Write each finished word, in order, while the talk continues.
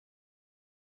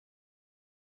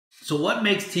So what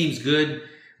makes teams good?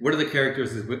 What are the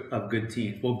characteristics of good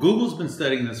teams? Well, Google's been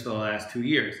studying this for the last 2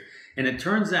 years. And it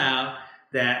turns out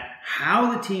that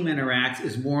how the team interacts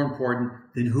is more important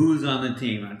than who's on the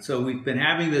team. And so we've been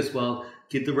having this, well,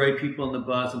 get the right people on the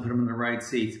bus and put them in the right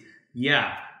seats.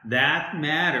 Yeah, that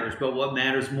matters. But what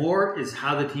matters more is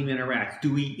how the team interacts.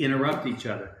 Do we interrupt each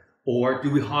other? Or do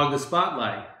we hog the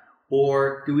spotlight?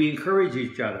 Or do we encourage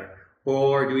each other?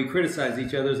 Or do we criticize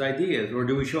each other's ideas? Or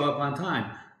do we show up on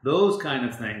time? Those kind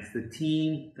of things, the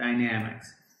team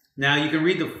dynamics. Now, you can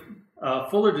read the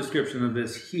fuller description of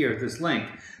this here at this link,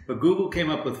 but Google came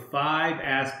up with 5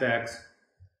 aspects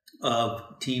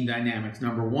of team dynamics.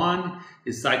 Number 1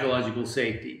 is psychological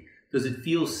safety. Does it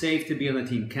feel safe to be on the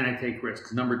team? Can I take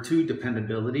risks? Number 2,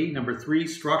 dependability. Number 3,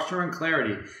 structure and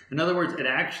clarity. In other words, it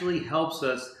actually helps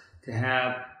us to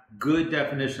have good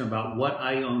definition about what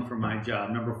I own for my job.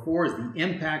 Number 4 is the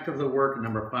impact of the work, and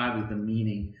number 5 is the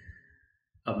meaning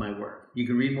of my work. You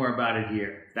can read more about it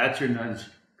here. That's your nudge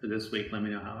for this week. Let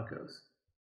me know how it goes.